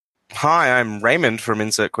Hi, I'm Raymond from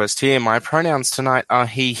Insert Quest here. My pronouns tonight are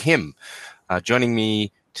he, him. Joining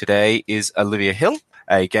me today is Olivia Hill,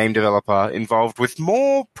 a game developer involved with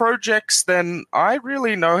more projects than I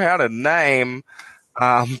really know how to name.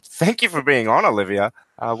 Thank you for being on, Olivia.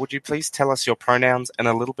 Would you please tell us your pronouns and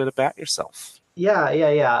a little bit about yourself? Yeah.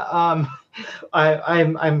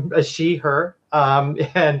 I'm a she, her,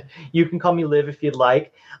 and you can call me Liv if you'd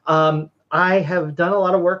like. I have done a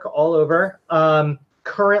lot of work all over.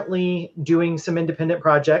 Currently doing some independent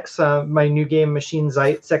projects. My new game, Machine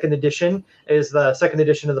Zeit, second edition, is the second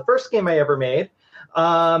edition of the first game I ever made.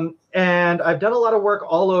 And I've done a lot of work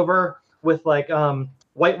all over with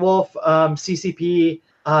White Wolf, CCP,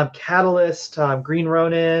 Catalyst, Green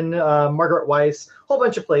Ronin, Margaret Weiss, a whole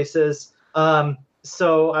bunch of places.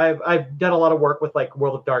 So I've done a lot of work with like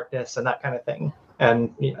World of Darkness and that kind of thing,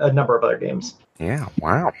 and a number of other games. Yeah,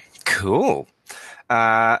 wow. Cool.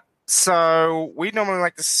 So we normally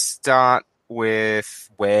like to start with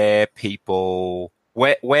how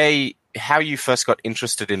you first got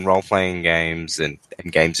interested in role-playing games and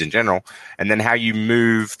games in general, and then how you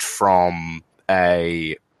moved from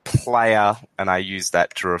a player, and I use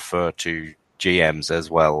that to refer to GMs as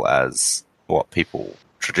well as what people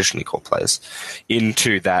traditionally call players,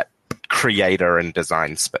 into that creator and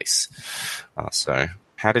design space. So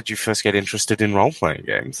how did you first get interested in role-playing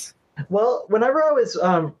games? Well, whenever I was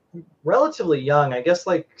relatively young, I guess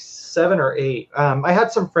like 7 or 8, I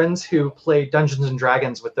had some friends who played Dungeons and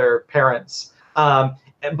Dragons with their parents. But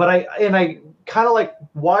I kind of like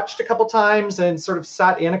watched a couple times and sort of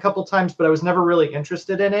sat in a couple times, but I was never really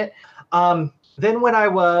interested in it. Then when I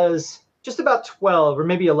was just about 12 or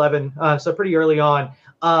maybe 11, so pretty early on,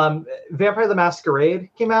 Vampire the Masquerade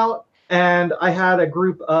came out, and I had a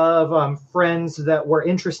group of friends that were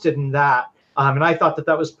interested in that. And I thought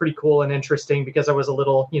that was pretty cool and interesting because I was a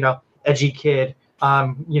little, edgy kid,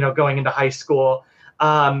 going into high school.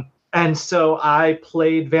 And so I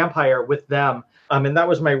played Vampire with them. And that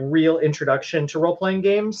was my real introduction to role-playing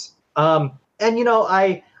games.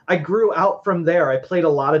 I grew out from there. I played a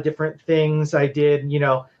lot of different things. I did,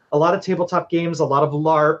 a lot of tabletop games, a lot of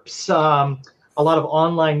LARPs, a lot of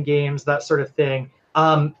online games, that sort of thing.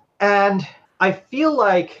 And I feel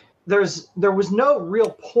like there was no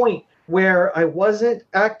real point where I wasn't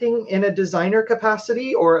acting in a designer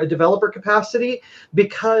capacity or a developer capacity,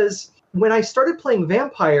 because when I started playing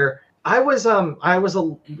Vampire, I was a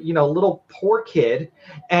little poor kid,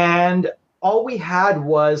 and all we had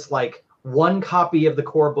was like one copy of the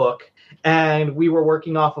core book, and we were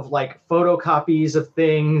working off of like photocopies of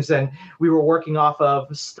things, and we were working off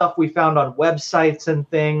of stuff we found on websites and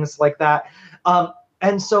things like that.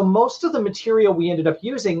 And so most of the material we ended up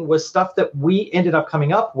using was stuff that we ended up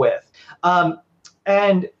coming up with.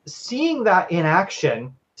 And seeing that in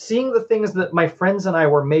action, seeing the things that my friends and I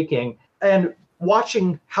were making, and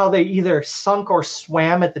watching how they either sunk or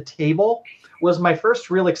swam at the table was my first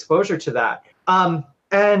real exposure to that.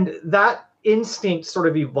 And that instinct sort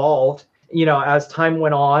of evolved, as time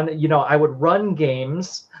went on. I would run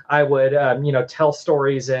games. I would, tell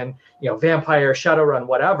stories in, Vampire, Shadowrun,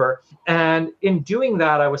 whatever. And in doing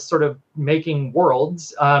that, I was sort of making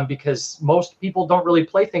worlds, because most people don't really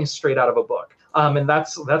play things straight out of a book. And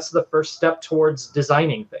that's the first step towards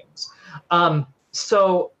designing things.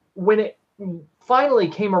 So when it finally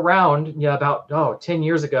came around, about 10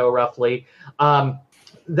 years ago, roughly,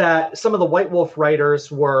 that some of the White Wolf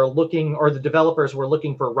writers were looking, or the developers were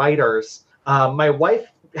looking for writers. My wife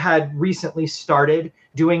had recently started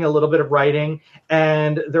doing a little bit of writing,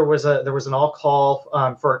 and there was an all call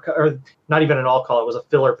or not even an all call, it was a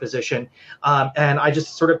filler position, and I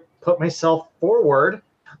just sort of put myself forward,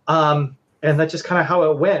 and that's just kind of how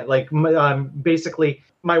it went. Like, basically,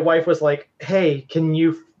 my wife was like, "Hey, can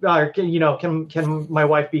my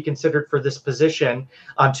wife be considered for this position?"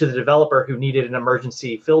 To the developer who needed an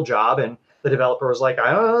emergency fill job, and the developer was like,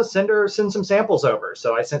 "I don't know, send some samples over."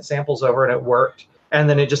 So I sent samples over, and it worked. And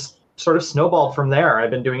then it just sort of snowballed from there. I've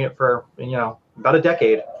been doing it for, about a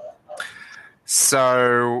decade.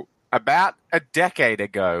 So about a decade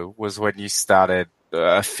ago was when you started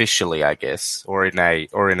officially, I guess, or in a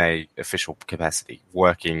official capacity,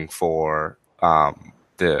 working for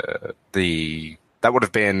the that would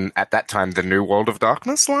have been at that time the New World of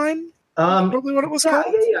Darkness line. Probably what it was called.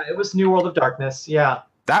 Yeah, it was New World of Darkness. Yeah,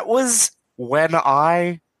 that was when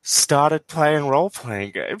I started playing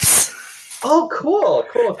role-playing games. Oh, cool.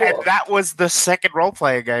 And that was the second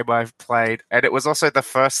role-playing game I've played, and it was also the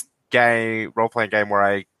first role-playing game where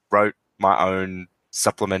I wrote my own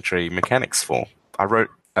supplementary mechanics for. I wrote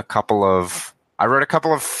a couple of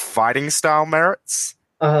fighting style merits.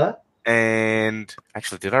 Uh-huh. And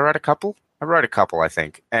actually, did I write a couple? I wrote a couple, I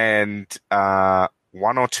think, and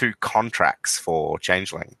one or two contracts for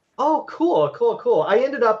Changeling. Oh, cool. I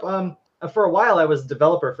ended up for a while I was a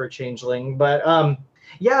developer for Changeling, but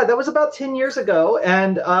yeah, that was about 10 years ago,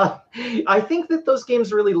 and I think that those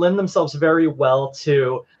games really lend themselves very well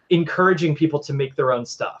to encouraging people to make their own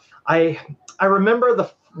stuff. I remember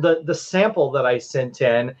the sample that I sent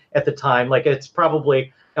in at the time. Like, it's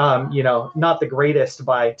probably not the greatest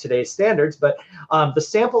by today's standards, but the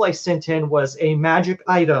sample I sent in was a magic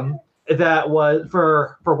item that was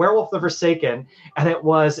for Werewolf the Forsaken, and it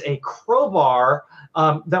was a crowbar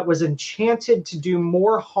that was enchanted to do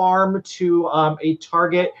more harm to a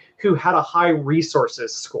target who had a high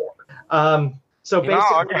resources score. So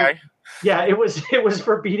basically, okay. Yeah, it was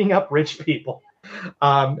for beating up rich people.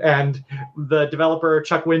 And the developer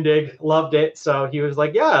Chuck Wendig loved it, so he was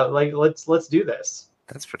like, "Yeah, like let's do this."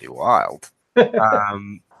 That's pretty wild.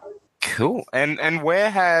 Cool. And where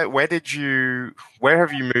have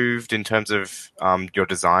you moved in terms of your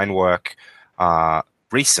design work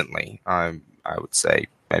recently? I would say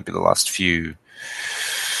maybe the last year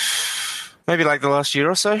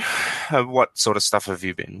or so. What sort of stuff have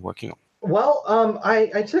you been working on? Well,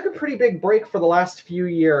 I took a pretty big break for the last few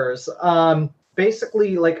years.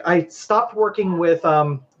 Basically, like, I stopped working with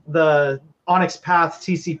the Onyx Path,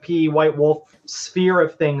 TCP, White Wolf sphere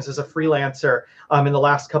of things as a freelancer in the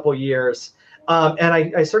last couple years. And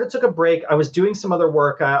I sort of took a break. I was doing some other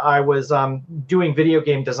work. I was doing video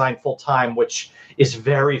game design full time, which is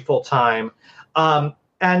very full time.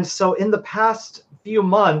 And so in the past few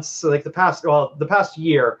months, like the past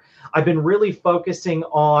year, I've been really focusing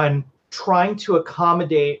on trying to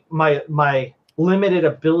accommodate my limited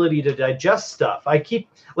ability to digest stuff. I keep,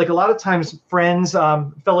 like, a lot of times friends,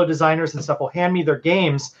 fellow designers and stuff will hand me their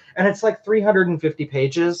games, and it's like 350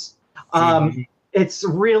 pages. It's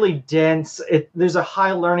really dense. There's a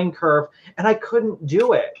high learning curve, and I couldn't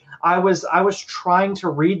do it. I was trying to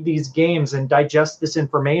read these games and digest this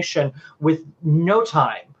information with no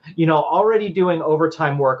time. Already doing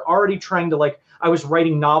overtime work, already trying to, I was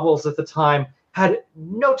writing novels at the time, had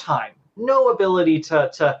no time, no ability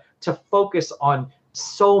to focus on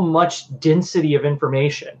so much density of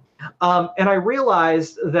information. And I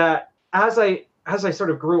realized that as I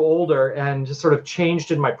sort of grew older and just sort of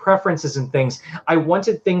changed in my preferences and things, I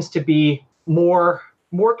wanted things to be more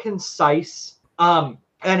concise. And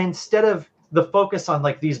instead of the focus on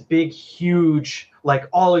these big, huge,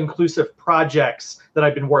 all-inclusive projects that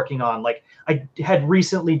I've been working on, I had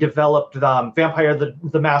recently developed Vampire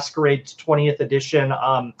the Masquerade's 20th edition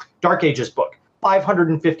Dark Ages book,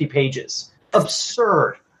 550 pages.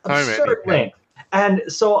 Absurd length. And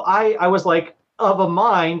so I was of a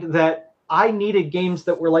mind that I needed games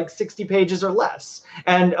that were 60 pages or less.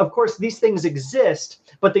 And of course, these things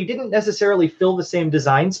exist, but they didn't necessarily fill the same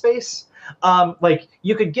design space.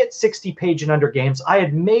 You could get 60-page and under games. I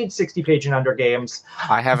had made 60-page and under games.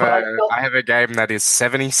 I have a game that is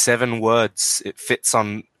 77 words. It fits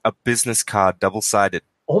on a business card, double-sided.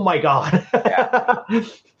 Oh my God.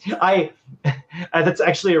 Yeah. That's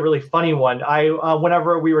actually a really funny one.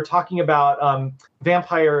 Whenever we were talking about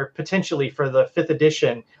Vampire potentially for the 5th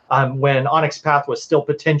edition, when Onyx Path was still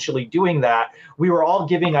potentially doing that, we were all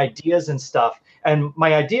giving ideas and stuff. And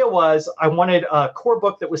my idea was I wanted a core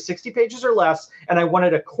book that was 60 pages or less, and I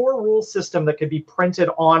wanted a core rule system that could be printed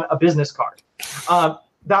on a business card.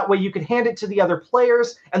 That way you could hand it to the other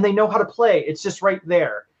players, and they know how to play. It's just right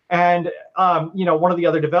there. And, one of the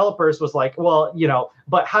other developers was like, well,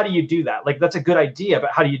 but how do you do that? That's a good idea, but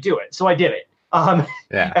how do you do it? So I did it.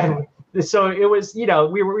 And so it was,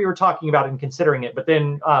 we were talking about it and considering it, but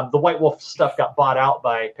then the White Wolf stuff got bought out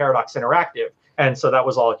by Paradox Interactive. And so that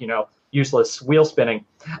was all, useless wheel spinning.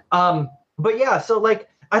 But yeah, so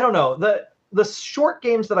I don't know, the short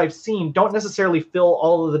games that I've seen don't necessarily fill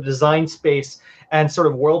all of the design space and sort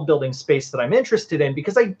of world building space that I'm interested in,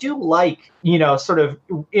 because I do like, sort of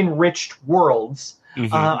enriched worlds.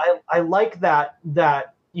 Mm-hmm. I like that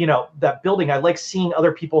building. I like seeing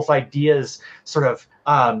other people's ideas sort of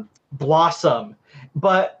blossom,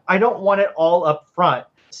 but I don't want it all up front.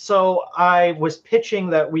 So I was pitching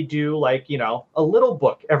that we do a little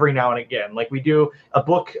book every now and again. We do a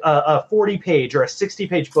book, a 40-page or a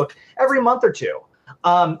 60-page book every month or two.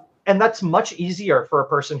 And that's much easier for a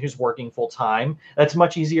person who's working full time. That's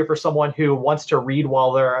much easier for someone who wants to read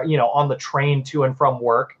while they're, on the train to and from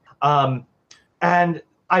work. And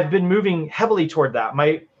I've been moving heavily toward that.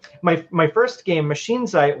 My first game, Machine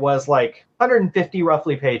Sight, was 150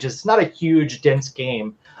 roughly pages. It's not a huge, dense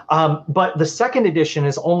game. But the second edition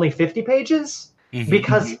is only 50 pages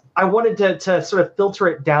because I wanted to sort of filter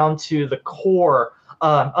it down to the core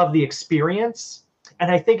of the experience.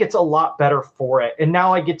 And I think it's a lot better for it. And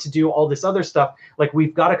now I get to do all this other stuff. Like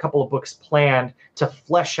we've got a couple of books planned to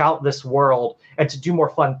flesh out this world and to do more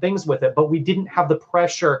fun things with it. But we didn't have the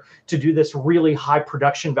pressure to do this really high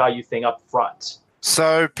production value thing up front.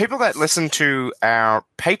 So people that listen to our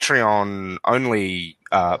Patreon-only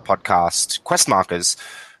podcast, Quest Markers,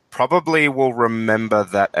 probably will remember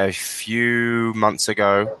that a few months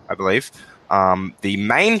ago, I believe, the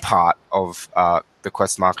main part of the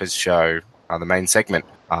Quest Markers show, the main segment,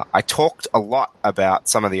 I talked a lot about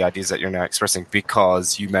some of the ideas that you're now expressing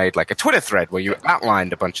because you made like a Twitter thread where you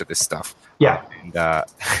outlined a bunch of this stuff. Yeah.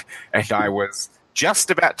 And I was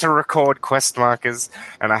just about to record Quest Markers,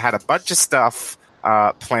 and I had a bunch of stuff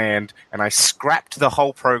planned, and I scrapped the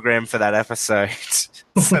whole program for that episode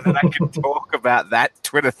so that I could talk about that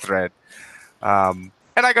Twitter thread. And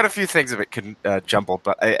I got a few things of it jumbled,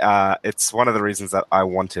 but it's one of the reasons that I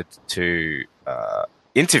wanted to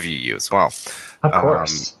interview you as well. Of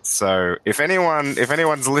course. So if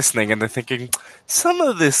anyone's listening and they're thinking some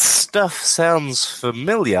of this stuff sounds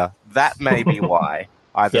familiar, that may be why.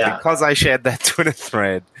 Either because I shared that Twitter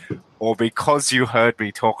thread or because you heard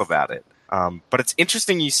me talk about it. But it's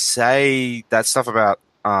interesting you say that stuff about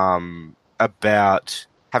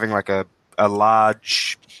having like a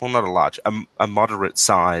large, well, not a large, a moderate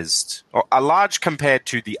sized, or a large compared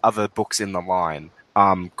to the other books in the line,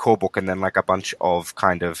 core book, and then like a bunch of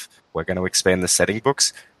kind of, we're going to expand the setting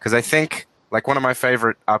books. Because I think like one of my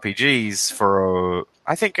favorite RPGs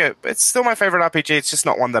it's still my favorite RPG. It's just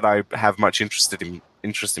not one that I have much interest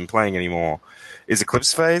in playing anymore, is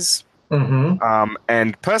Eclipse Phase. Mm-hmm.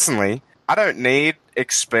 And personally, I don't need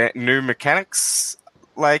new mechanics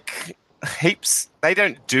like heaps. They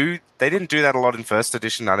didn't do that a lot in first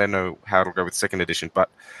edition. I don't know how it'll go with second edition, but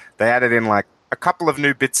they added in like a couple of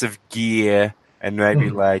new bits of gear and maybe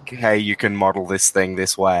like, hey, you can model this thing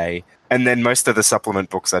this way. And then most of the supplement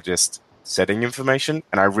books are just setting information,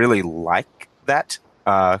 and I really like that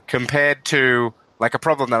compared to like a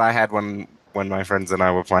problem that I had when my friends and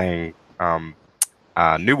I were playing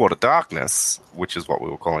New World of Darkness, which is what we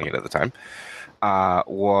were calling it at the time,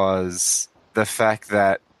 was the fact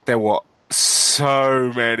that there were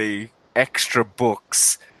so many extra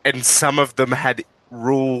books, and some of them had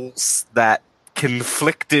rules that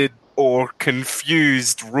conflicted or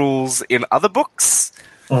confused rules in other books.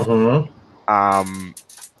 Mm-hmm.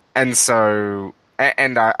 And so,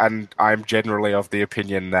 and I'm generally of the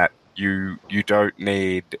opinion that you don't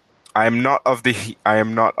need. I am not of the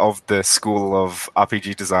school of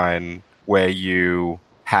RPG design where you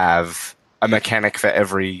have a mechanic for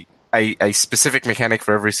a specific mechanic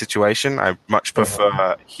for every situation. I much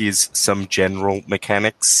prefer here's some general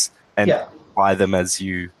mechanics and apply them as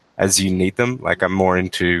you need them. Like I'm more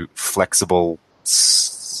into flexible,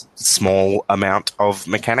 small amount of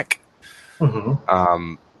mechanic.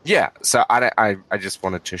 Mm-hmm. So I just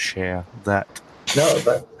wanted to share that.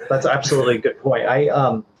 No, that's absolutely a good point.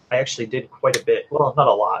 I actually did quite a bit. Well, not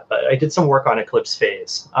a lot, but I did some work on Eclipse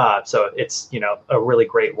Phase. So it's, a really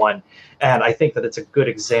great one. And I think that it's a good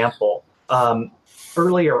example.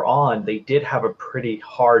 Earlier on, they did have a pretty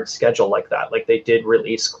hard schedule like that. Like they did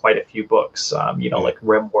release quite a few books, like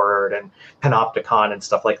Rimword and Panopticon and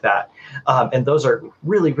stuff like that. And those are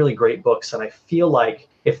really, really great books. And I feel like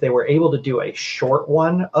if they were able to do a short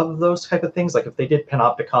one of those type of things, like if they did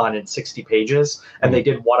Panopticon in 60 pages and they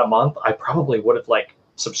did one a month, I probably would have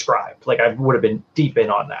subscribed. Like I would have been deep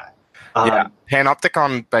in on that.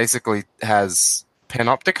 Panopticon basically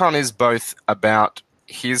Panopticon is both about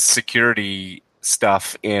his security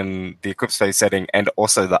stuff in the Eclipse Phase setting and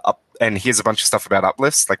also and here's a bunch of stuff about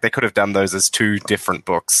uplifts. Like they could have done those as two different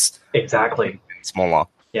books. Exactly. Smaller.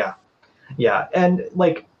 Yeah. And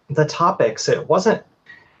like the topics, it wasn't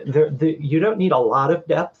you don't need a lot of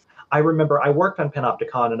depth. I remember I worked on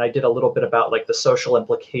Panopticon and I did a little bit about like the social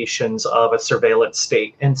implications of a surveillance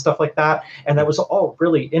state and stuff like that. And that was all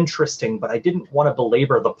really interesting, but I didn't want to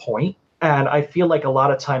belabor the point. And I feel like a lot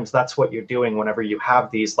of times that's what you're doing whenever you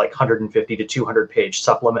have these like 150 to 200 page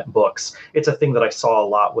supplement books. It's a thing that I saw a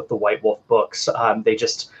lot with the White Wolf books.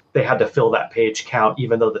 They had to fill that page count,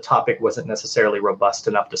 even though the topic wasn't necessarily robust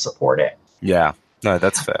enough to support it. Yeah, no,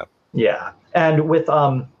 that's fair. Yeah. And with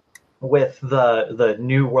the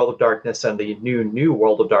new World of Darkness and the new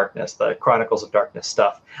World of Darkness, the Chronicles of Darkness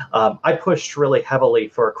stuff, I pushed really heavily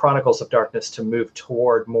for Chronicles of Darkness to move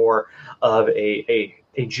toward more of a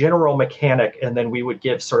general mechanic, and then we would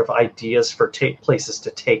give sort of ideas for places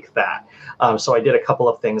to take that. So I did a couple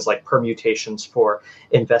of things like permutations for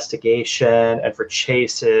investigation and for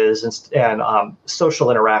chases and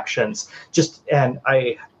social interactions. And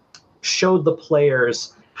I showed the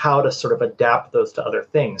players how to sort of adapt those to other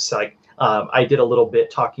things. Like I did a little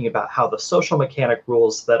bit talking about how the social mechanic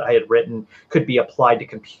rules that I had written could be applied to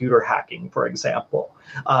computer hacking, for example.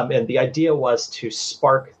 And the idea was to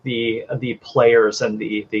spark the players and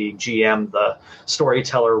the GM, the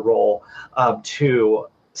storyteller role, to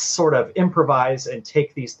sort of improvise and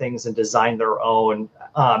take these things and design their own,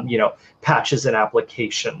 patches and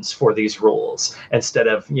applications for these rules instead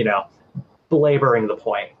of, belaboring the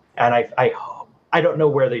point. And I don't know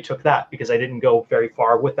where they took that because I didn't go very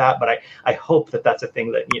far with that, but I hope that that's a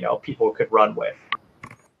thing that, people could run with.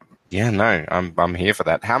 Yeah, no, I'm here for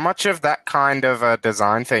that. How much of that kind of a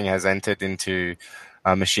design thing has entered into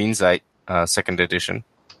Machines 8 second edition?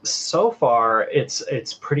 So far,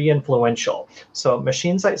 it's pretty influential. So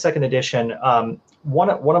Machines 8 second edition, one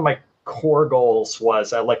of my core goals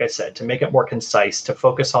was, like I said, to make it more concise, to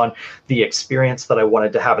focus on the experience that I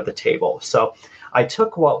wanted to have at the table. So I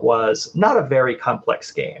took what was not a very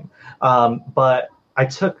complex game, but I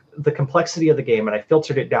took the complexity of the game and I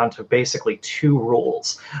filtered it down to basically 2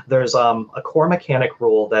 rules. There's a core mechanic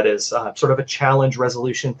rule that is sort of a challenge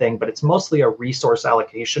resolution thing, but it's mostly a resource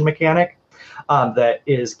allocation mechanic that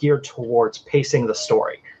is geared towards pacing the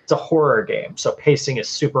story. It's a horror game, so pacing is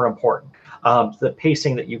super important. The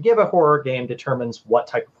pacing that you give a horror game determines what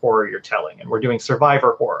type of horror you're telling, and we're doing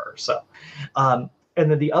survivor horror. So, and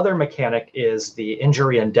then the other mechanic is the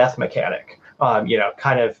injury and death mechanic,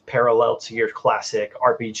 kind of parallel to your classic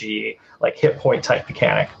RPG, like hit point type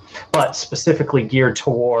mechanic, but specifically geared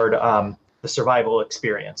toward the survival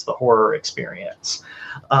experience, the horror experience.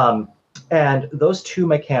 And those 2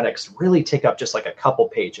 mechanics really take up just like a couple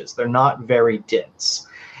pages. They're not very dense.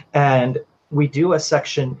 And we do a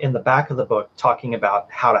section in the back of the book talking about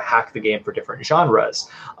how to hack the game for different genres.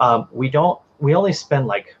 We only spend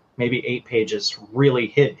like maybe 8 pages really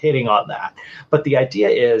hitting on that. But the idea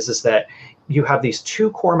is that you have these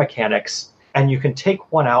 2 core mechanics and you can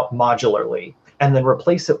take one out modularly and then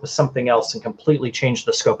replace it with something else and completely change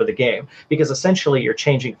the scope of the game. Because essentially you're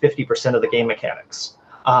changing 50% of the game mechanics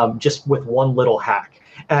just with one little hack.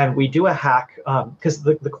 And we do a hack because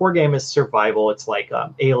the core game is survival. It's like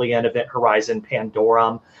Alien, Event Horizon,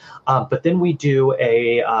 Pandorum. But then we do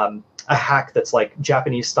a hack that's like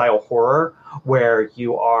Japanese style horror, where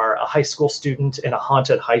you are a high school student in a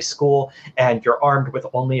haunted high school and you're armed with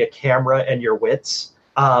only a camera and your wits.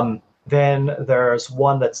 Then there's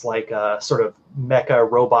one that's like a sort of mecha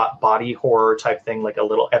robot body horror type thing, like a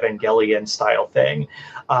little Evangelion style thing.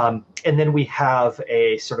 And then we have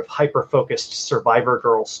a sort of hyper-focused survivor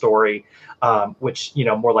girl story, which,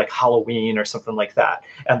 more like Halloween or something like that.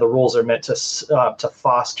 And the rules are meant to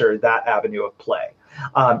foster that avenue of play.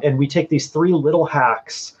 And we take these 3 little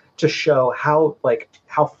hacks to show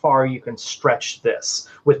how far you can stretch this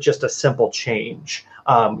with just a simple change.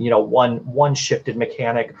 One shifted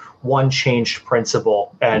mechanic, one changed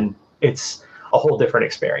principle, and it's a whole different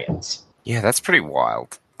experience. Yeah, that's pretty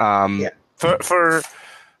wild. Yeah.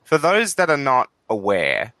 For those that are not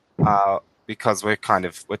aware, because we're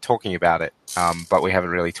talking about it, but we haven't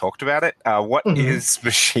really talked about it. What is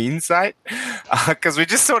Machines 8? Because we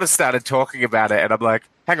just sort of started talking about it, and I'm like,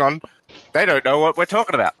 hang on, they don't know what we're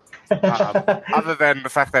talking about. Other than the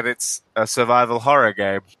fact that it's a survival horror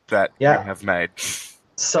game that we have made.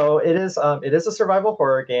 So it is a survival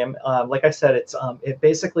horror game. Like I said, it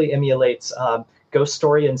basically emulates Ghost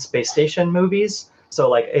Story and Space Station movies. So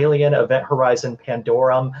like Alien, Event Horizon,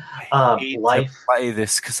 Pandorum, Life. To play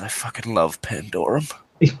this because I fucking love Pandorum.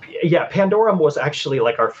 Yeah, Pandorum was actually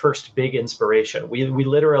like our first big inspiration. We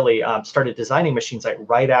literally started designing Machines 8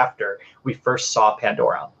 right after we first saw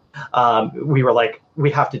Pandorum. We were like,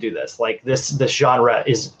 we have to do this. Like this genre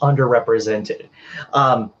is underrepresented.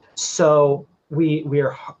 So we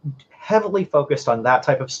are heavily focused on that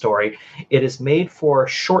type of story. It is made for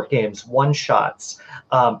short games, one-shots,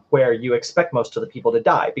 where you expect most of the people to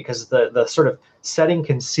die, because the sort of setting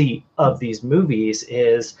conceit of these movies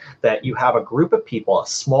is that you have a group of people, a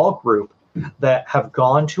small group, that have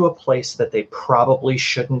gone to a place that they probably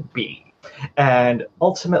shouldn't be. And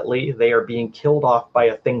ultimately, they are being killed off by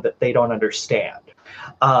a thing that they don't understand.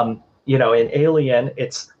 In Alien,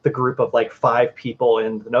 it's the group of like 5 people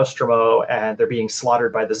in the Nostromo, and they're being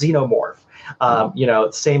slaughtered by the Xenomorph.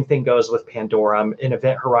 Same thing goes with Pandorum. In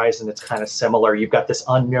Event Horizon, it's kind of similar. You've got this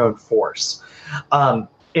unknown force.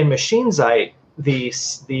 In Machines 8,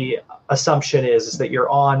 the assumption is that you're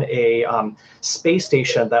on a space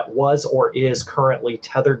station that was or is currently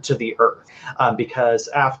tethered to the Earth, because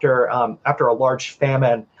after a large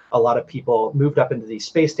famine, a lot of people moved up into these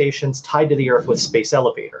space stations tied to the Earth with space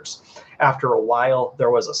elevators. After a while,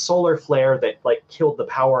 there was a solar flare that like killed the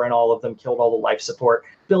power in all of them, killed all the life support.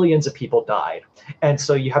 Billions of people died. And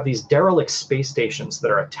so you have these derelict space stations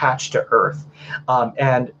that are attached to Earth.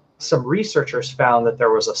 And some researchers found that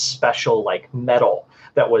there was a special like metal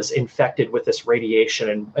that was infected with this radiation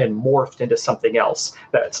and morphed into something else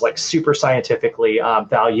that's like super scientifically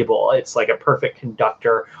valuable. It's like a perfect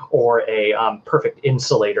conductor or a perfect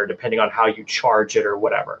insulator, depending on how you charge it or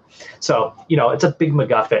whatever. So, it's a big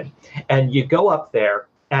MacGuffin. And you go up there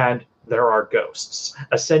and there are ghosts.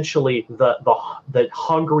 Essentially, the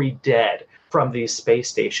hungry dead from these space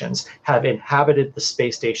stations have inhabited the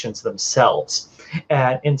space stations themselves.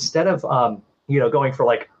 And instead of, going for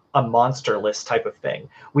like a monster list type of thing,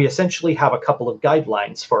 we essentially have a couple of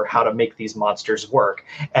guidelines for how to make these monsters work.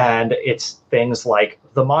 And it's things like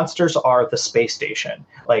the monsters are the space station,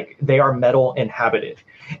 like they are metal inhabited.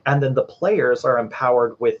 And then the players are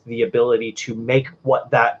empowered with the ability to make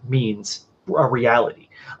what that means a reality.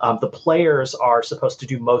 The players are supposed to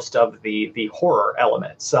do most of the horror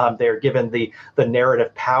elements. They're given the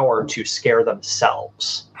narrative power to scare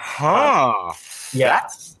themselves.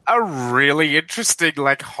 That's a really interesting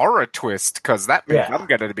horror twist, because that means I'm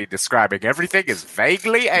going to be describing everything as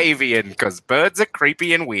vaguely avian because birds are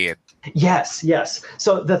creepy and weird. Yes.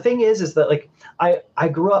 So the thing is that I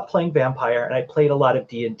grew up playing Vampire, and I played a lot of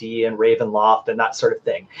D&D and Ravenloft and that sort of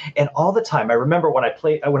thing. And all the time, I remember when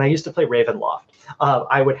I used to play Ravenloft,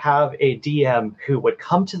 I would have a DM who would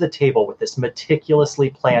come to the table with this meticulously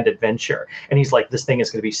planned adventure. And he's like, this thing is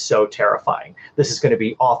going to be so terrifying. This is going to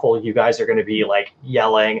be awful. You guys are going to be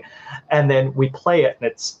yelling. And then we play it, and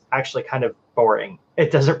it's actually kind of boring. It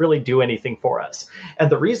doesn't really do anything for us. And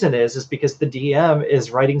the reason is because the DM is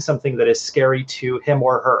writing something that is scary to him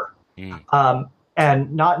or her.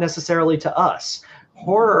 And not necessarily to us.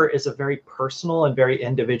 Horror is a very personal and very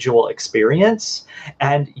individual experience,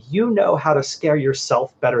 and you know how to scare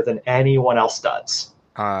yourself better than anyone else does.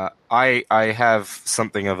 I have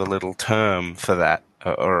something of a little term for that,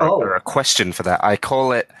 or a question for that. I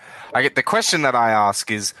call it. The question that I ask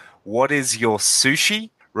is, "What is your sushi?"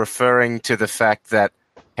 Referring to the fact that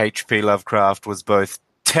H.P. Lovecraft was both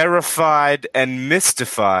terrified and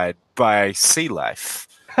mystified by sea life.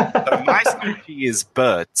 So my sushi is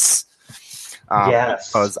birds. Yes.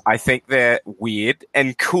 Because I think they're weird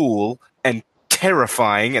and cool and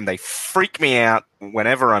terrifying, and they freak me out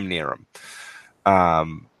whenever I'm near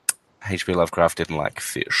them. H.P. Lovecraft didn't like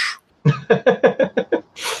fish.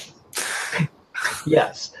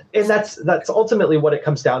 Yes, and that's ultimately what it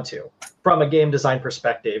comes down to. From a game design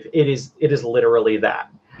perspective, it is literally that.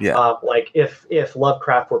 Yeah. If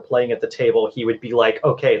Lovecraft were playing at the table, he would be like,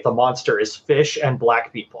 okay, the monster is fish and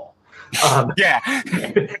black people. Yeah.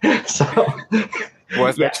 So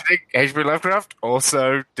worth mentioning, H.P. Lovecraft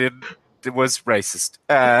also was racist.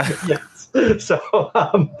 Yes. So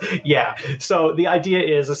the idea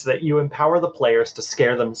is that you empower the players to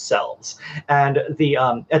scare themselves. And the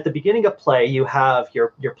at the beginning of play, you have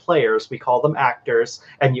your players, we call them actors,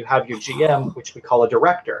 and you have your GM, which we call a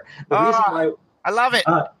director. The reason why I love it.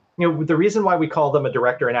 The reason why we call them a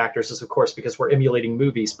director and actors is, of course, because we're emulating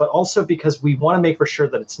movies, but also because we want to make for sure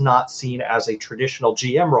that it's not seen as a traditional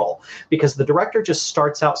GM role, because the director just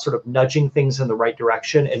starts out sort of nudging things in the right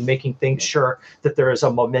direction and making things sure that there is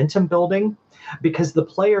a momentum building, because the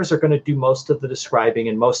players are going to do most of the describing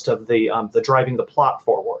and most of the driving the plot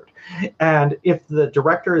forward. And if the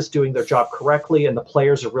director is doing their job correctly and the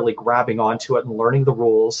players are really grabbing onto it and learning the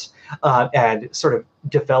rules and sort of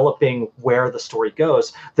developing where the story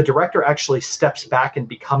goes, the director actually steps back and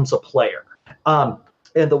becomes a player. And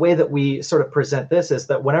the way that we sort of present this is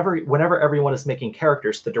that whenever everyone is making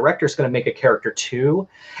characters, the director is going to make a character too.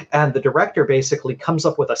 And the director basically comes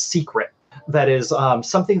up with a secret that is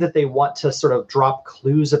something that they want to sort of drop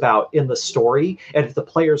clues about in the story. And if the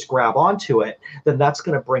players grab onto it, then that's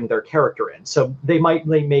going to bring their character in. So they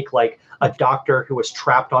make like a doctor who was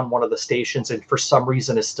trapped on one of the stations and for some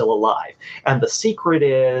reason is still alive. And the secret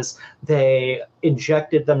is they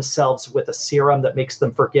injected themselves with a serum that makes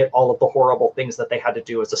them forget all of the horrible things that they had to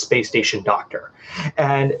do as a space station doctor.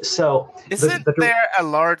 And so... Isn't there a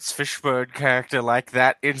Lawrence Fishburne character like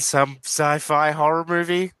that in some sci-fi horror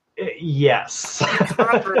movie? Yes. I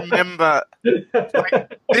can't remember.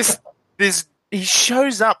 This he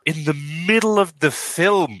shows up in the middle of the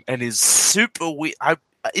film and is super weird.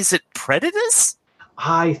 Is it Predators?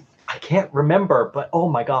 I can't remember, but oh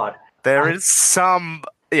my god. There is some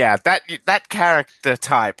that character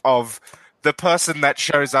type of the person that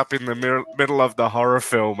shows up in the middle of the horror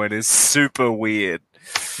film and is super weird.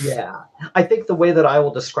 Yeah, I think the way that I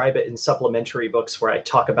will describe it in supplementary books where I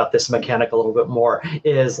talk about this mechanic a little bit more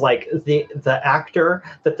is like the actor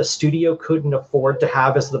that the studio couldn't afford to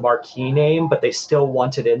have as the marquee name, but they still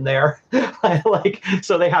want it in there. Like,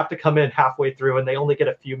 so they have to come in halfway through and they only get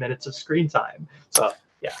a few minutes of screen time. So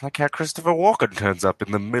yeah. Like how Christopher Walken turns up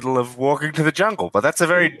in the middle of Walking to the Jungle, but that's a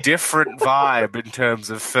very different vibe in terms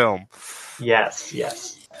of film. Yes,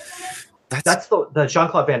 yes. That's That's the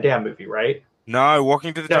Jean-Claude Van Damme movie, right? no,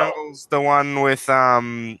 Walking to the No. Jungle's the one with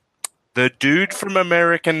the dude from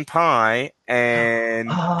American Pie and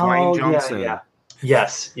Dwayne Oh, Johnson. yeah.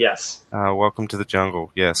 Yes, yes. Welcome to the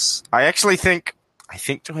Jungle. Yes, I actually think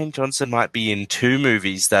Dwayne Johnson might be in 2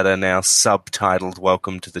 movies that are now subtitled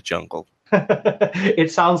 "Welcome to the Jungle."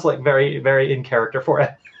 It sounds like very, very in character for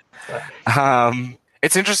it.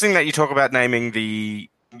 It's interesting that you talk about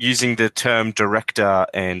using the term director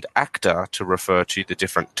and actor to refer to the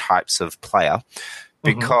different types of player,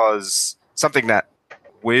 because something that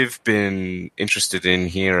we've been interested in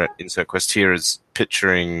here at Insert Quest here is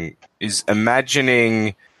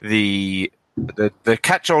imagining the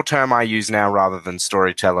catch-all term I use now rather than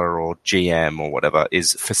storyteller or GM or whatever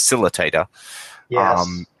is facilitator. Yes.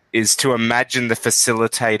 Is to imagine the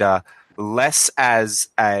facilitator less as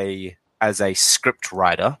a script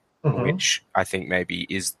writer, which I think maybe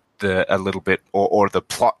is a little bit, or the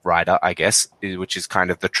plot writer, I guess, which is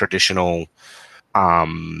kind of the traditional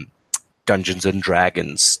Dungeons and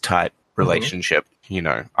Dragons type relationship. You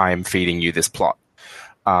know, I am feeding you this plot.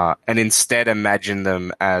 And instead imagine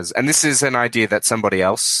them as, and this is an idea that somebody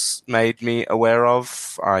else made me aware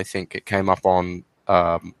of. I think it came up on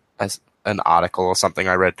as an article or something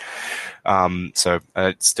I read. So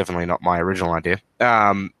it's definitely not my original idea.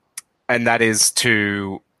 And that is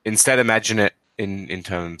to instead imagine it in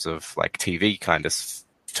terms of like TV kind of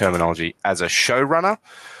terminology as a showrunner.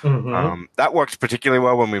 That worked particularly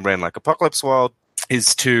well when we ran like Apocalypse World,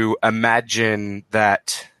 is to imagine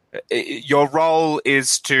that your role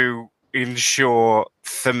is to ensure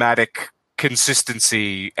thematic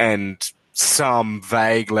consistency and some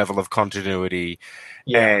vague level of continuity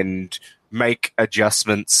and make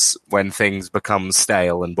adjustments when things become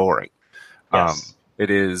stale and boring. Yes. It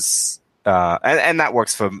is, and that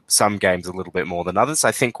works for some games a little bit more than others.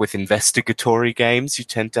 I think with investigatory games, you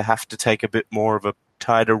tend to have to take a bit more of a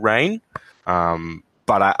tighter rein. But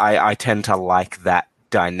I tend to like that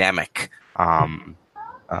dynamic. So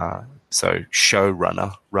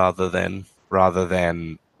showrunner rather than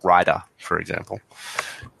writer, for example.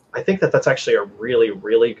 I think that's actually a really,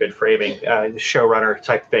 really good framing, showrunner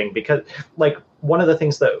type thing, because like one of the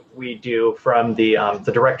things that we do from the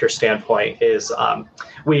director standpoint is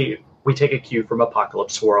we take a cue from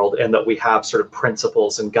Apocalypse World, and that we have sort of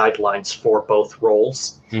principles and guidelines for both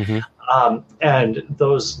roles. And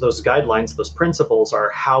those guidelines, those principles are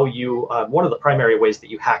how you one of the primary ways that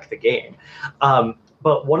you hack the game.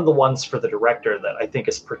 But one of the ones for the director that I think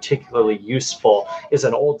is particularly useful is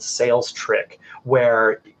an old sales trick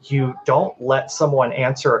where you don't let someone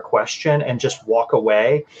answer a question and just walk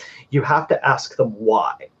away. You have to ask them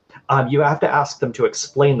why. You have to ask them to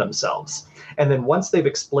explain themselves. And then once they've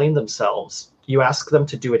explained themselves, you ask them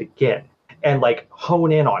to do it again and like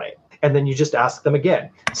hone in on it. And then you just ask them again.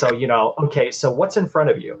 So, okay, so what's in front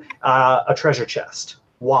of you? A treasure chest.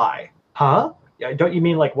 Why? Huh? Don't you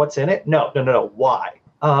mean like what's in it? No. Why?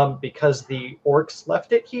 Because the orcs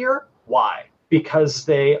left it here. Why? Because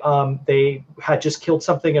they had just killed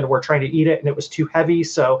something and were trying to eat it and it was too heavy,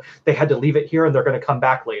 so they had to leave it here and they're going to come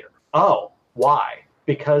back later. Oh, why?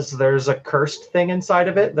 Because there's a cursed thing inside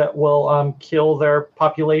of it that will kill their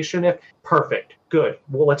population. Perfect, good.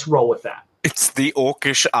 Well, let's roll with that. It's the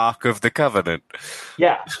orcish Ark of the Covenant.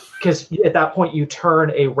 Yeah, because at that point you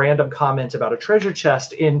turn a random comment about a treasure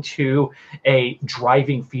chest into a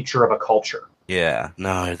driving feature of a culture. Yeah,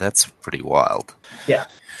 no, that's pretty wild. Yeah.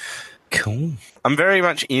 Cool. I'm very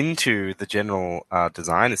much into the general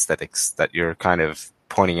design aesthetics that you're kind of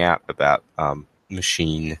pointing out about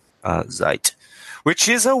Machine Zeit, which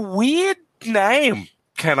is a weird name,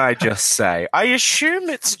 can I just say. I assume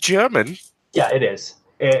it's German. Yeah, it is.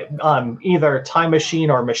 Either Time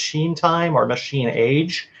Machine or Machine Time or Machine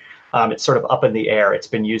Age. It's sort of up in the air. It's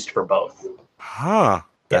been used for both. Huh.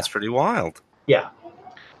 That's pretty wild. Yeah.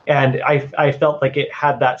 And I felt like it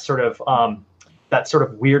had that sort of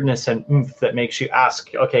weirdness and oomph that makes you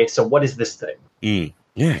ask, okay, so what is this thing?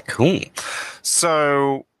 Yeah, cool.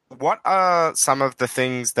 So what are some of the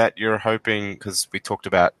things that you're hoping, because we talked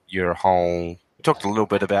a little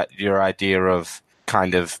bit about your idea of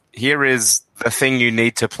kind of, here is the thing you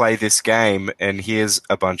need to play this game, and here's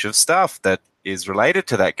a bunch of stuff that is related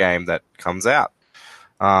to that game that comes out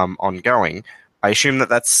ongoing. I assume that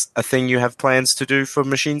that's a thing you have plans to do for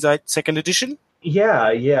Machines Eye Second Edition?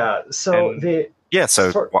 Yeah. So And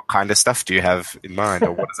what kind of stuff do you have in mind,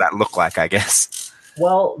 or what does that look like, I guess?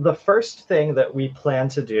 Well, the first thing that we plan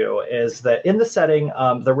to do is that in the setting,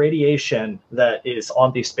 the radiation that is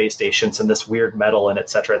on these space stations and this weird metal and et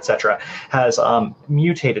cetera, has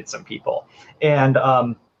mutated some people. And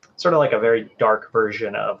sort of like a very dark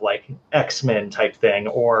version of like X-Men type thing,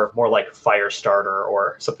 or more like Firestarter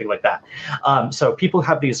or something like that. So people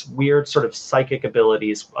have these weird sort of psychic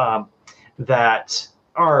abilities that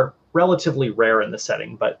are relatively rare in the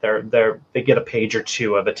setting, but they get a page or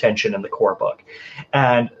two of attention in the core book,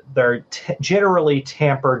 and they're generally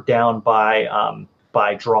tampered down by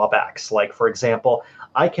drawbacks. Like, for example,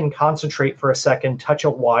 I can concentrate for a second, touch a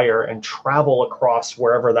wire, and travel across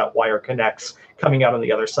wherever that wire connects, coming out on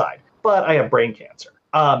the other side. But I have brain cancer.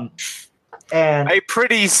 And a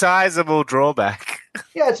pretty sizable drawback.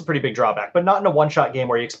 Yeah, it's a pretty big drawback, but not in a one-shot game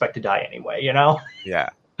where you expect to die anyway, you know? Yeah.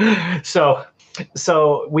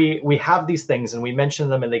 So we have these things, and we mention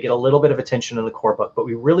them, and they get a little bit of attention in the core book, but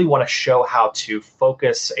we really want to show how to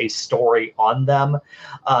focus a story on them,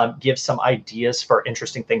 give some ideas for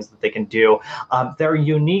interesting things that they can do. They're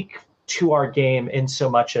unique to our game in so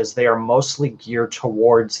much as they are mostly geared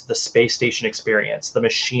towards the space station experience, the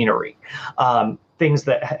machinery, things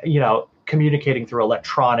that, communicating through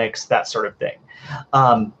electronics, that sort of thing.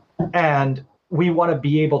 And we want to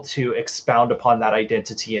be able to expound upon that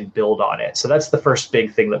identity and build on it. So that's the first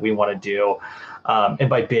big thing that we want to do. And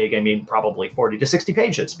by big, I mean probably 40 to 60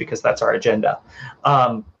 pages, because that's our agenda.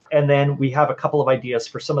 And then we have a couple of ideas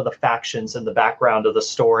for some of the factions in the background of the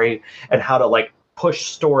story, and how to push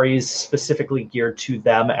stories specifically geared to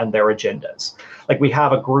them and their agendas. Like, we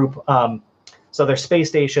have a group, so there's space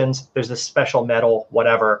stations, there's this special metal,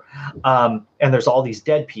 whatever, and there's all these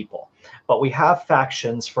dead people. But we have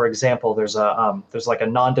factions. For example, there's like a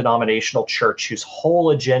non-denominational church whose whole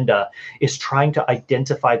agenda is trying to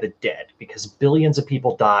identify the dead, because billions of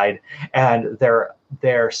people died, and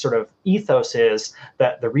their sort of ethos is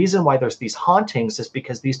that the reason why there's these hauntings is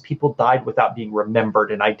because these people died without being remembered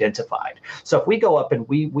and identified. So if we go up and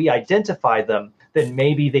we identify them, then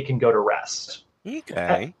maybe they can go to rest.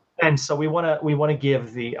 Okay. And so we want to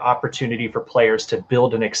give the opportunity for players to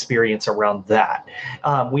build an experience around that.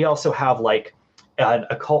 We also have an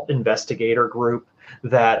occult investigator group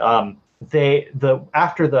that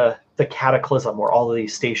after the cataclysm where all of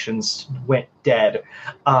these stations went dead,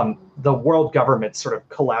 the world government sort of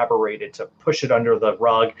collaborated to push it under the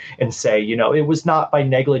rug and say, it was not by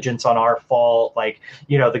negligence on our fault.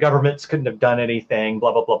 The governments couldn't have done anything,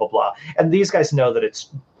 blah, blah, blah, blah, blah. And these guys know that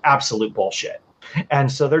it's absolute bullshit.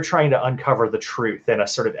 And so they're trying to uncover the truth in a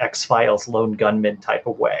sort of X-Files lone gunman type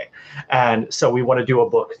of way. And so we want to do a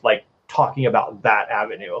book talking about that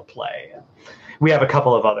avenue of play. We have a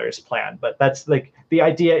couple of others planned, but that's the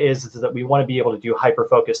idea is that we want to be able to do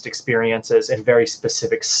hyper-focused experiences and very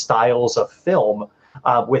specific styles of film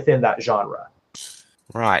within that genre.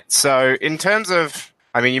 Right. So in terms of,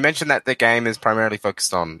 you mentioned that the game is primarily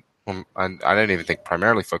focused on, I don't even think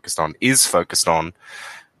primarily focused on, is focused on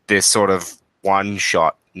this sort of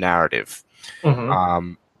one-shot narrative.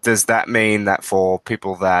 Mm-hmm. Does that mean that for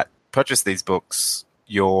people that purchase these books,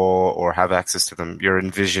 or have access to them, you're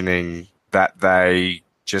envisioning that they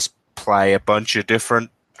just play a bunch of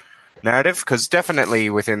different narrative? Because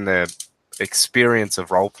definitely within the experience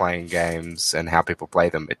of role-playing games and how people play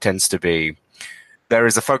them, it tends to be there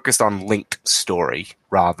is a focus on linked story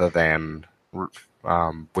rather than,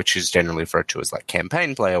 which is generally referred to as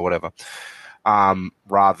campaign play or whatever,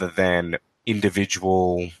 rather than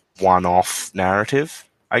individual one-off narrative,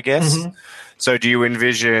 I guess. Mm-hmm. So do you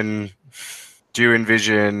envision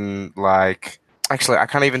actually I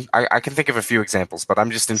can think of a few examples, but I'm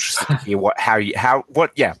just interested to hear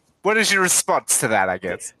what is your response to that, I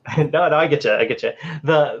guess? No, I get you.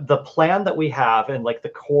 The plan that we have, and the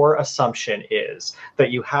core assumption is that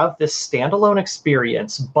you have this standalone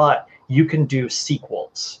experience, but you can do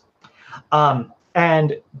sequels.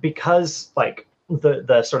 And because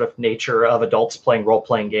the sort of nature of adults playing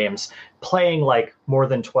role-playing games, playing more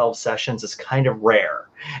than 12 sessions is kind of rare.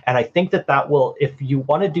 And I think that will, if you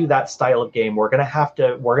want to do that style of game, we're gonna have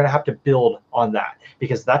to build on that,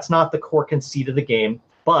 because that's not the core conceit of the game.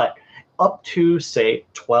 But up to, say,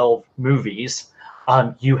 12 movies,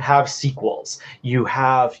 you have sequels. You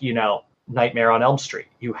have, Nightmare on Elm Street.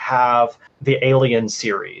 You have the Alien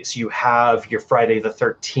series. You have your Friday the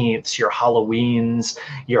 13th, your Halloweens,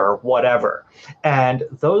 your whatever. And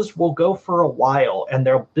those will go for a while, and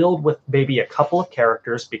they'll build with maybe a couple of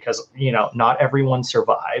characters because, not everyone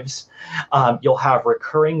survives. You'll have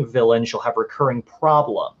recurring villains. You'll have recurring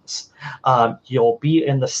problems. You'll be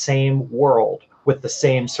in the same world with the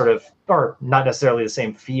same sort of, or not necessarily the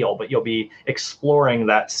same feel, but you'll be exploring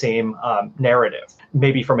that same narrative,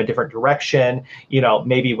 maybe from a different direction,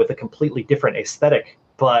 maybe with a completely different aesthetic,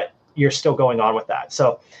 but you're still going on with that.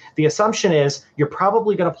 So the assumption is you're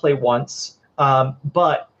probably going to play once,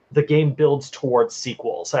 but the game builds towards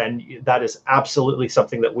sequels. And that is absolutely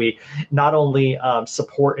something that we not only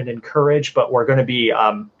support and encourage, but we're going to be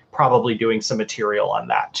probably doing some material on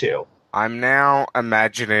that too. I'm now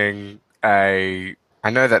imagining I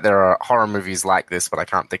know that there are horror movies like this, but I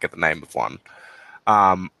can't think of the name of one.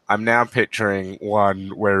 I'm now picturing one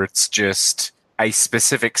where it's just a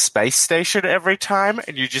specific space station every time,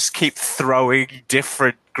 and you just keep throwing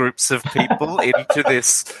different groups of people into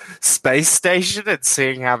this space station and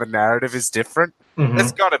seeing how the narrative is different. Mm-hmm.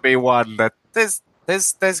 There's got to be one that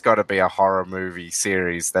there's got to be a horror movie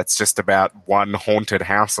series that's just about one haunted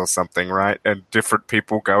house or something, right? And different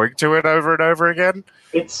people going to it over and over again.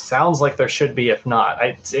 It sounds like there should be, if not.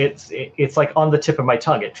 It's like on the tip of my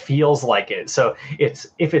tongue. It feels like it. So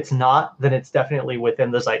if it's not, then it's definitely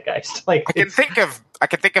within the zeitgeist. Like I can think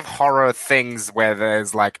of horror things where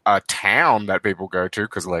there's like a town that people go to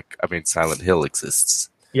because, Silent Hill exists.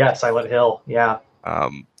 Yeah, Silent Hill. Yeah.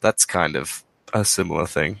 That's kind of a similar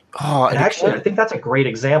thing. And actually, I think that's a great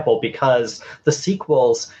example because the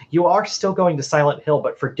sequels, you are still going to Silent Hill,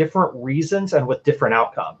 but for different reasons and with different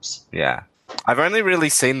outcomes. Yeah. I've only really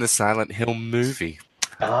seen the Silent Hill movie.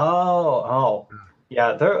 Oh.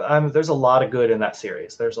 Yeah, there's a lot of good in that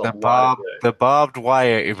series. There's a lot of good. The barbed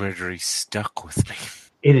wire imagery stuck with me.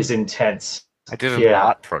 It is intense. I did an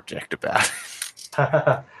art project about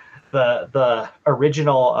it. The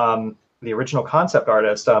original concept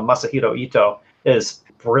artist, Masahiro Ito, is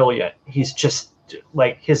brilliant. He's just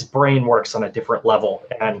like, his brain works on a different level,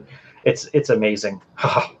 and it's amazing.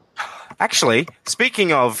 Actually,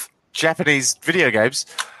 speaking of Japanese video games,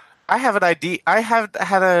 I have an idea. I have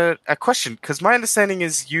had a question because my understanding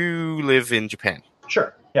is you live in Japan.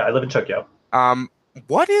 Sure. Yeah, I live in Tokyo.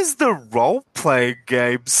 What is the role-playing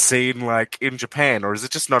game scene like in Japan, or is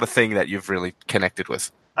it just not a thing that you've really connected with?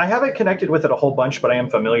 I haven't connected with it a whole bunch, but I am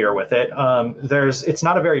familiar with it. It's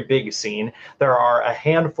not a very big scene. There are a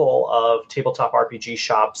handful of tabletop RPG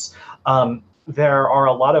shops. There are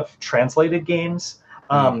a lot of translated games.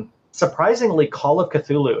 Surprisingly, Call of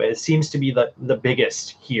Cthulhu seems to be the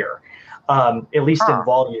biggest here, at least in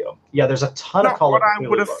volume. Yeah, there's a ton of Call of Cthulhu. I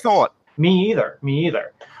would have thought. Me either.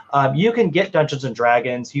 You can get Dungeons and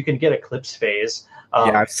Dragons. You can get Eclipse Phase.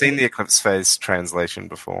 Yeah, I've seen the Eclipse Phase translation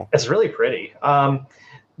before. It's really pretty.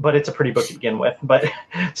 But it's a pretty book to begin with. But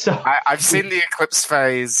so I've seen the Eclipse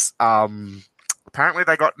Phase. Apparently,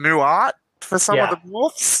 they got new art for some of the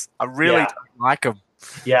dwarfs. I really don't like them.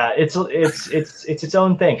 Yeah, it's its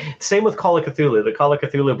own thing. Same with Call of Cthulhu. The Call of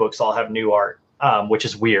Cthulhu books all have new art, which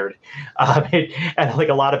is weird. And like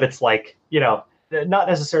a lot of it's like, not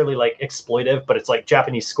necessarily like exploitive, but it's like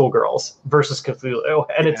Japanese schoolgirls versus Cthulhu.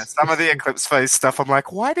 And it's some of the Eclipse Phase stuff. I'm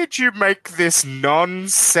like, why did you make this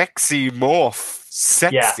non-sexy morph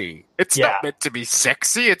sexy? It's not meant to be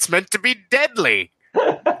sexy. It's meant to be deadly.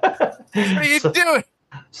 What are you doing?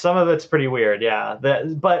 Some of it's pretty weird, yeah.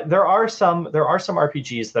 But there are some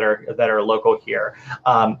RPGs that are local here.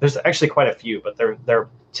 There's actually quite a few, but they're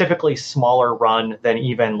typically smaller run than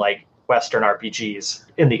even like Western RPGs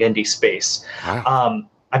in the indie space. Wow.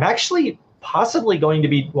 I'm actually probably going to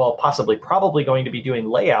be doing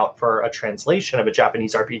layout for a translation of a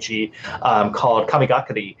Japanese RPG called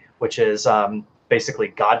Kamigakuri, which is basically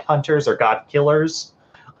God Hunters or God Killers.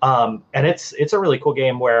 And it's a really cool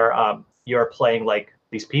game where you're playing like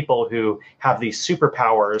these people who have these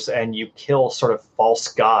superpowers and you kill sort of false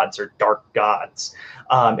gods or dark gods.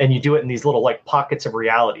 And you do it in these little like pockets of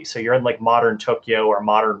reality. So you're in like modern Tokyo or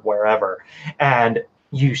modern wherever. And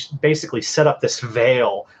you basically set up this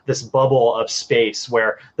veil, this bubble of space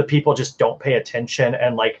where the people just don't pay attention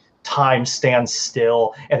and like time stands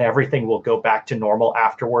still and everything will go back to normal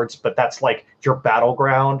afterwards. But that's like your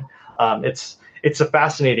battleground. It's a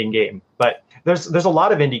fascinating game, but there's a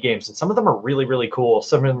lot of indie games, and some of them are really, really cool.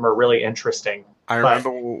 Some of them are really interesting. I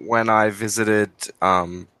remember when I visited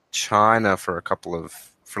China for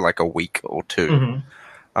like a week or two,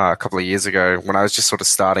 a couple of years ago, when I was just sort of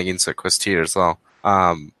starting Insert Quest here as well.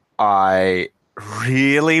 I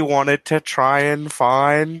really wanted to try and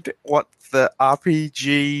find what the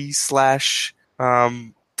RPG slash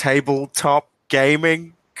tabletop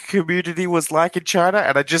gaming community was like in China,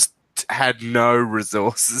 and I just had no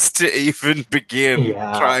resources to even begin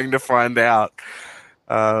trying to find out.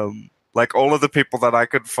 Like all of the people that I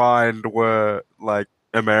could find were like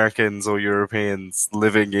Americans or Europeans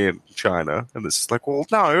living in China, and it's just like, well,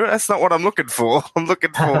 no, that's not what I'm looking for. I'm not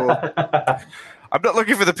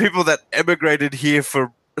looking for the people that emigrated here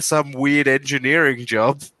for some weird engineering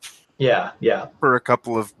job. Yeah. For a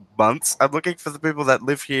couple of months. I'm looking for the people that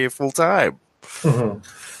live here full time. Mm-hmm.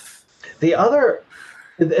 The other,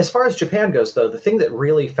 as far as Japan goes, though, the thing that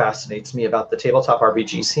really fascinates me about the tabletop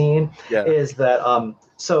RPG scene is that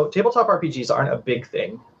so tabletop RPGs aren't a big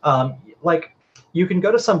thing. Like you can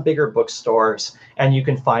go to some bigger bookstores and you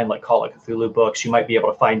can find like Call of Cthulhu books. You might be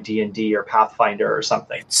able to find D&D or Pathfinder or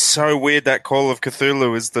something. It's so weird that Call of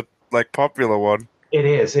Cthulhu is the like popular one. It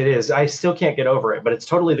is. I still can't get over it, but it's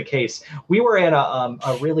totally the case. We were in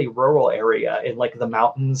a really rural area in like the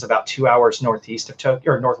mountains, about 2 hours northeast of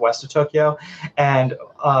Tokyo or northwest of Tokyo, and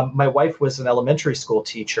my wife was an elementary school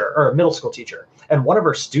teacher or a middle school teacher, and one of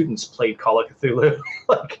her students played Call of Cthulhu.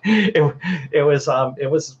 Like it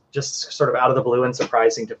was just sort of out of the blue and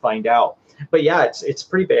surprising to find out. But yeah, it's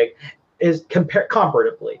pretty big,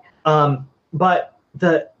 comparatively. But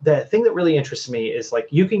the thing that really interests me is like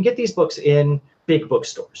you can get these books in big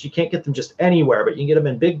bookstores. You can't get them just anywhere, but you can get them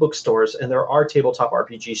in big bookstores, and there are tabletop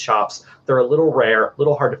RPG shops. They're a little rare, a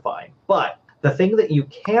little hard to find. But the thing that you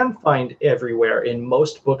can find everywhere in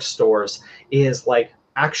most bookstores is like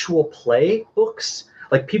actual play books.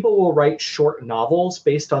 Like people will write short novels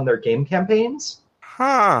based on their game campaigns.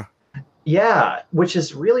 Huh. Yeah, which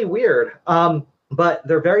is really weird. But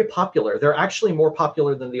they're very popular. They're actually more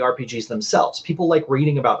popular than the RPGs themselves. People like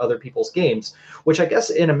reading about other people's games, which I guess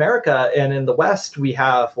in America and in the West, we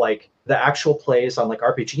have like the actual plays on like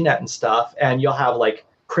RPGNet and stuff. And you'll have like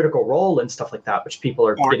Critical Role and stuff like that, which people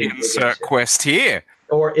are getting Insert Quest here.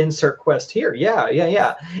 Or Insert Quest here.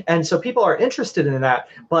 Yeah. And so people are interested in that.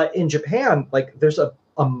 But in Japan, like there's a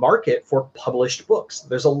market for published books.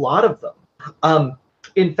 There's a lot of them.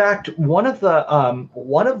 In fact, one of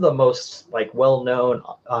the most like well-known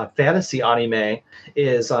fantasy anime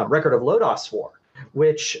is Record of Lodoss War,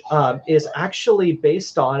 which is actually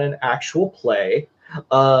based on an actual play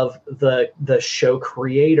of the show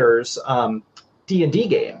creators' D&D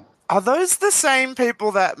game. Are those the same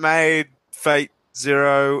people that made Fate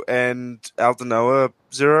Zero and Aldanoa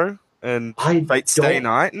Zero and Fate Stay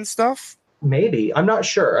Night and stuff? Maybe. I'm not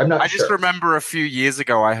sure. I just remember a few years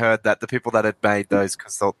ago I heard that the people that had made those,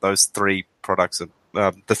 because those three products,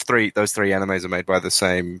 those three animes are made by the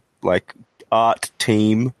same like art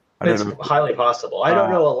team. It's highly possible. I don't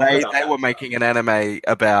know a lot about They were making an anime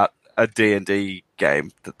about a D&D game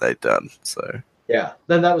that they'd done. So yeah,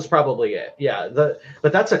 then that was probably it. Yeah, but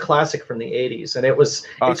that's a classic from the 80s, and it's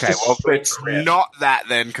not that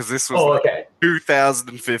then, because this was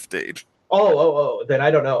 2015. Then I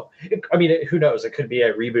don't know. I mean, who knows? It could be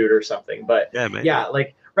a reboot or something. But yeah,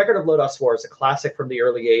 like Record of Lodoss War is a classic from the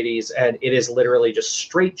early 80s, and it is literally just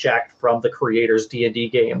straight jacked from the creator's D&D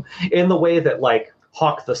game in the way that like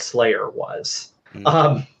Hawk the Slayer was.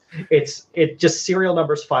 Mm-hmm. It's just serial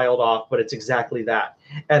numbers filed off, but it's exactly that.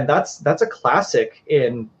 And that's a classic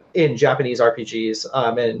in Japanese RPGs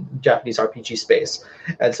and Japanese RPG space.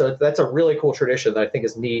 And so that's a really cool tradition that I think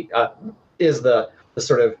is neat. Is the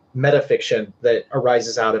sort of metafiction that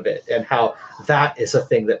arises out of it, and how that is a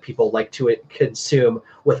thing that people like to consume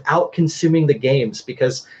without consuming the games,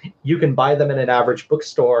 because you can buy them in an average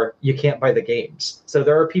bookstore. You can't buy the games. So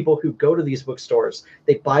there are people who go to these bookstores,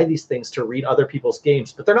 they buy these things to read other people's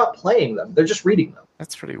games, but they're not playing them. They're just reading them.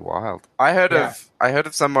 That's pretty wild. I've heard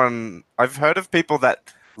of people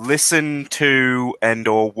that listen to and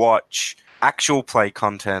or watch actual play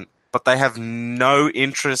content, but they have no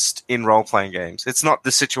interest in role-playing games. It's not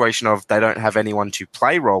the situation of they don't have anyone to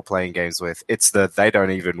play role-playing games with. It's that they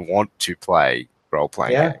don't even want to play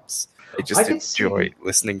role-playing games. They just enjoy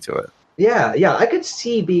listening to it. Yeah. I could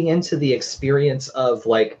see being into the experience of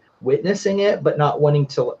like witnessing it, but not wanting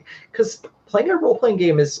to, because playing a role-playing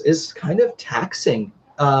game is kind of taxing.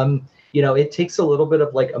 It takes a little bit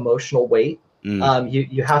of like emotional weight.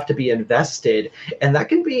 You have to be invested, and that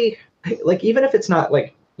can be like, even if it's not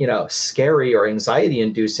like, scary or anxiety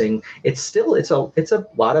inducing, it's a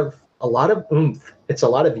lot of oomph. It's a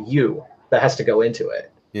lot of you that has to go into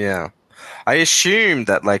it. Yeah. I assume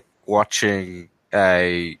that like watching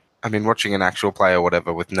an actual play or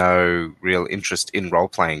whatever with no real interest in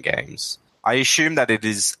role-playing games, I assume that it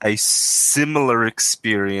is a similar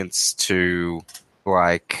experience to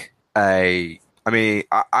like I mean,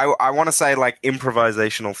 I want to say like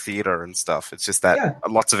improvisational theater and stuff. It's just that Yeah.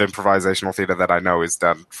 lots of improvisational theater that I know is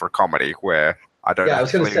done for comedy, where I don't Yeah, I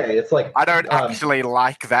was going to actually, say it's like I don't actually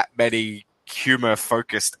like that many humor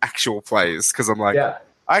focused actual plays because I'm like, yeah.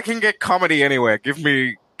 I can get comedy anywhere. Give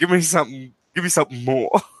me something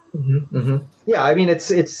more. Yeah, I mean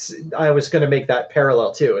it's I was going to make that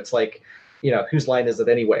parallel too. It's like, whose line is it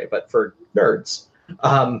anyway, but for nerds.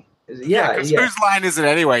 Yeah, Yeah, because yeah. whose line is it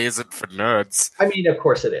anyway? Isn't for nerds. I mean, of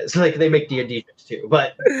course it is. Like they make D&D too,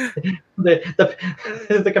 but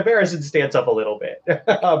the comparison stands up a little bit.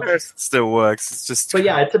 It still works. It's just, But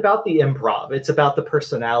yeah, it's about the improv. It's about the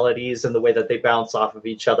personalities and the way that they bounce off of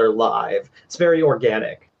each other live. It's very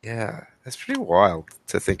organic. yeah, it's pretty wild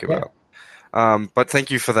to think Yeah, about. But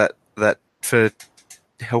thank you for that for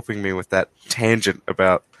helping me with that tangent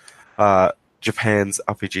about Japan's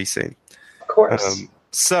RPG scene. of course.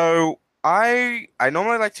 So I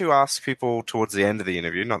normally like to ask people towards the end of the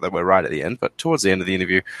interview, not that we're right at the end, but towards the end of the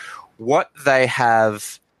interview, what they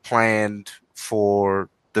have planned for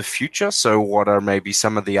the future. So what are maybe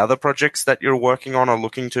some of the other projects that you're working on or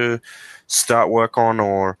looking to start work on,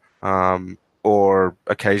 or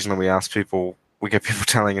occasionally we get people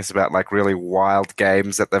telling us about like really wild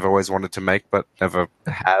games that they've always wanted to make but never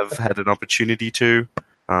have had an opportunity to.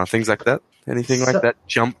 Things like that. Anything like that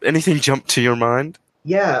anything jump to your mind?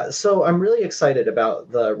 Yeah, so I'm really excited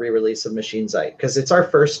about the re-release of Machine Zeit because it's our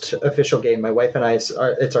first official game. My wife and I,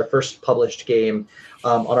 it's our first published game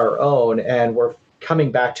on our own, and we're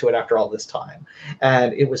coming back to it after all this time.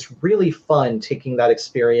 And it was really fun taking that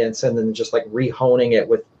experience and then just like rehoning it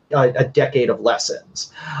with a decade of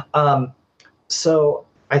lessons. So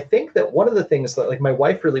I think that one of the things that like my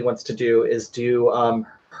wife really wants to do is do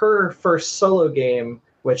her first solo game,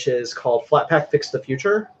 which is called Flatpak Fix the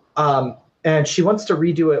Future. And she wants to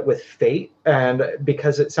redo it with Fate, and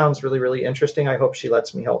because it sounds really, really interesting, I hope she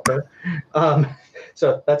lets me help her.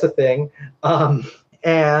 So that's a thing,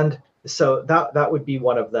 and so that would be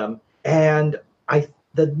one of them. And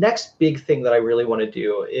the next big thing that I really want to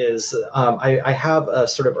do is I have a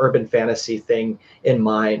sort of urban fantasy thing in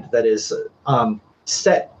mind that is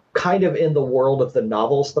set kind of in the world of the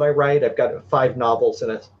novels that I write. I've got 5 novels in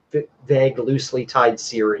a vague, loosely tied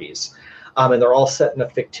series. And they're all set in a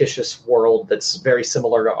fictitious world that's very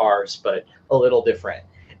similar to ours, but a little different.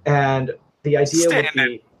 And the idea would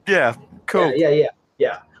be, yeah, cool, yeah.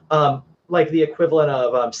 Like the equivalent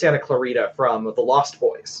of Santa Clarita from The Lost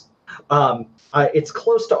Boys. It's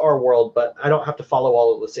close to our world, but I don't have to follow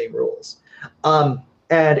all of the same rules. And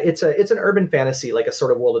it's an urban fantasy, like a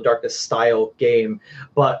sort of World of Darkness style game,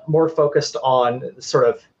 but more focused on sort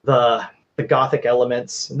of the gothic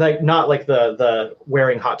elements, like not like the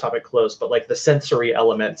wearing Hot Topic clothes, but like the sensory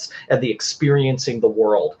elements and the experiencing the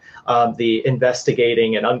world, the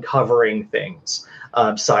investigating and uncovering things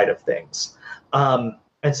side of things. And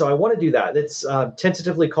so I want to do that. It's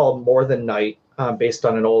tentatively called More Than Night, based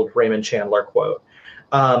on an old Raymond Chandler quote.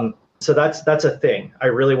 So that's a thing. I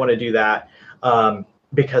really want to do that.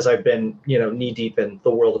 Because I've been, knee deep in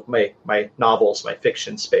the world of my novels, my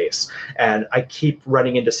fiction space. And I keep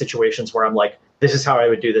running into situations where I'm like, this is how I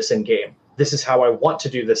would do this in game. This is how I want to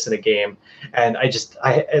do this in a game. And I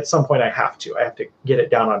at some point I have to get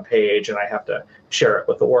it down on page and I have to share it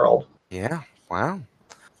with the world. Yeah. Wow.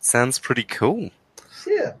 Sounds pretty cool.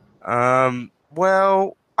 Yeah.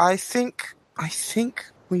 Well, I think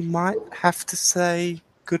we might have to say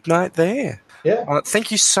goodnight there. Yeah.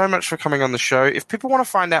 Thank you so much for coming on the show. If people want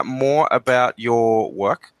to find out more about your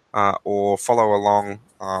work or follow along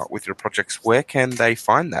with your projects, where can they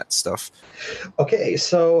find that stuff? Okay,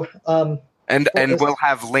 so and we'll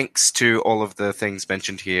have links to all of the things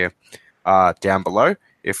mentioned here down below.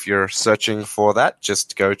 If you're searching for that,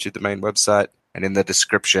 just go to the main website, and in the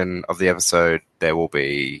description of the episode, there will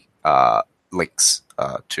be links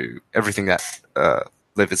to everything that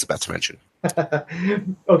Liv is about to mention.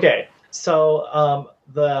 Okay. So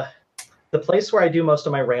the place where I do most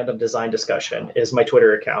of my random design discussion is my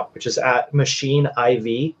Twitter account, which is at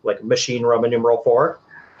MachineIV, like machine Roman numeral 4.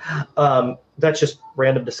 That's just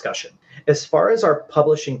random discussion. As far as our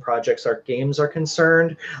publishing projects, our games are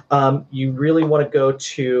concerned, you really want to go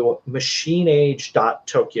to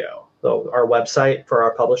machineage.tokyo, our website for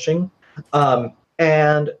our publishing.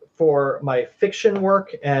 And for my fiction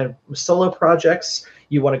work and solo projects,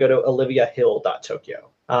 you want to go to oliviahill.tokyo.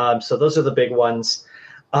 So those are the big ones.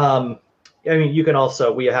 I mean, you can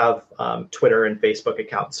also, we have Twitter and Facebook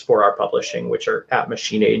accounts for our publishing, which are at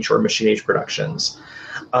Machine Age or Machine Age Productions.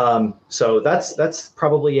 So that's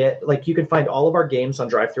probably it. Like, you can find all of our games on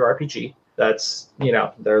DriveThru RPG. That's,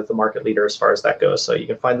 they're the market leader as far as that goes. So you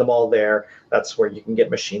can find them all there. That's where you can get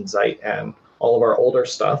Machine Zeit and all of our older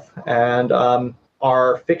stuff. And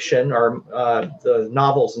our fiction, the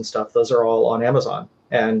novels and stuff, those are all on Amazon.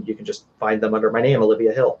 And you can just find them under my name,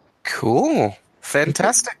 Olivia Hill. Cool.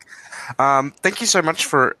 Fantastic. Thank you so much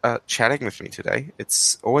for chatting with me today.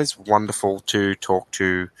 It's always wonderful to talk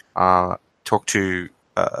to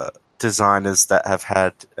designers that have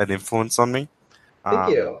had an influence on me.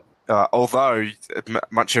 Thank you. Although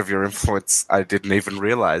much of your influence I didn't even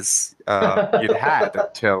realize you'd had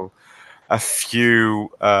until a few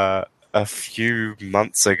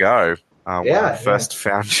months ago when I first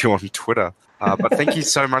found you on Twitter. But thank you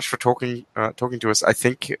so much for talking to us. I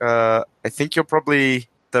think you're probably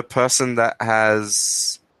the person that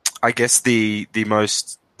has, I guess, the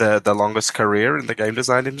longest career in the game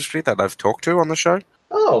design industry that I've talked to on the show.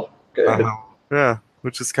 Oh, good. Yeah,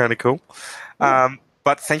 which is kind of cool.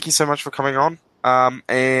 But thank you so much for coming on.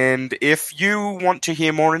 And if you want to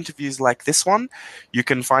hear more interviews like this one, you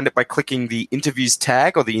can find it by clicking the interviews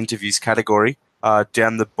tag or the interviews category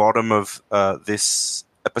down the bottom of this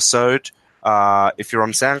episode. If you're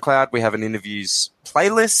on SoundCloud, we have an interviews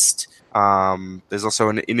playlist. There's also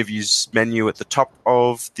an interviews menu at the top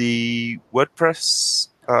of the WordPress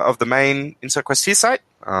of the main Insert Quest Here site.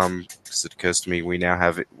 Because it occurs to me we now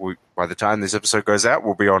have it. By the time this episode goes out,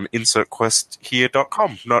 we'll be on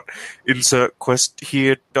insertquesthere.com, not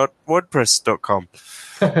insertquesthere.wordpress.com.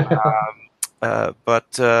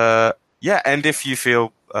 Yeah, and if you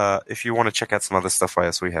feel if you want to check out some other stuff by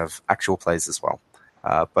us, we have actual plays as well.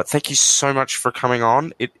 But thank you so much for coming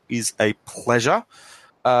on. It is a pleasure,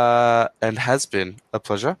 and has been a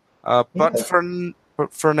pleasure. But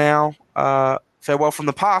for now, farewell from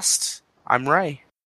the past. I'm Ray.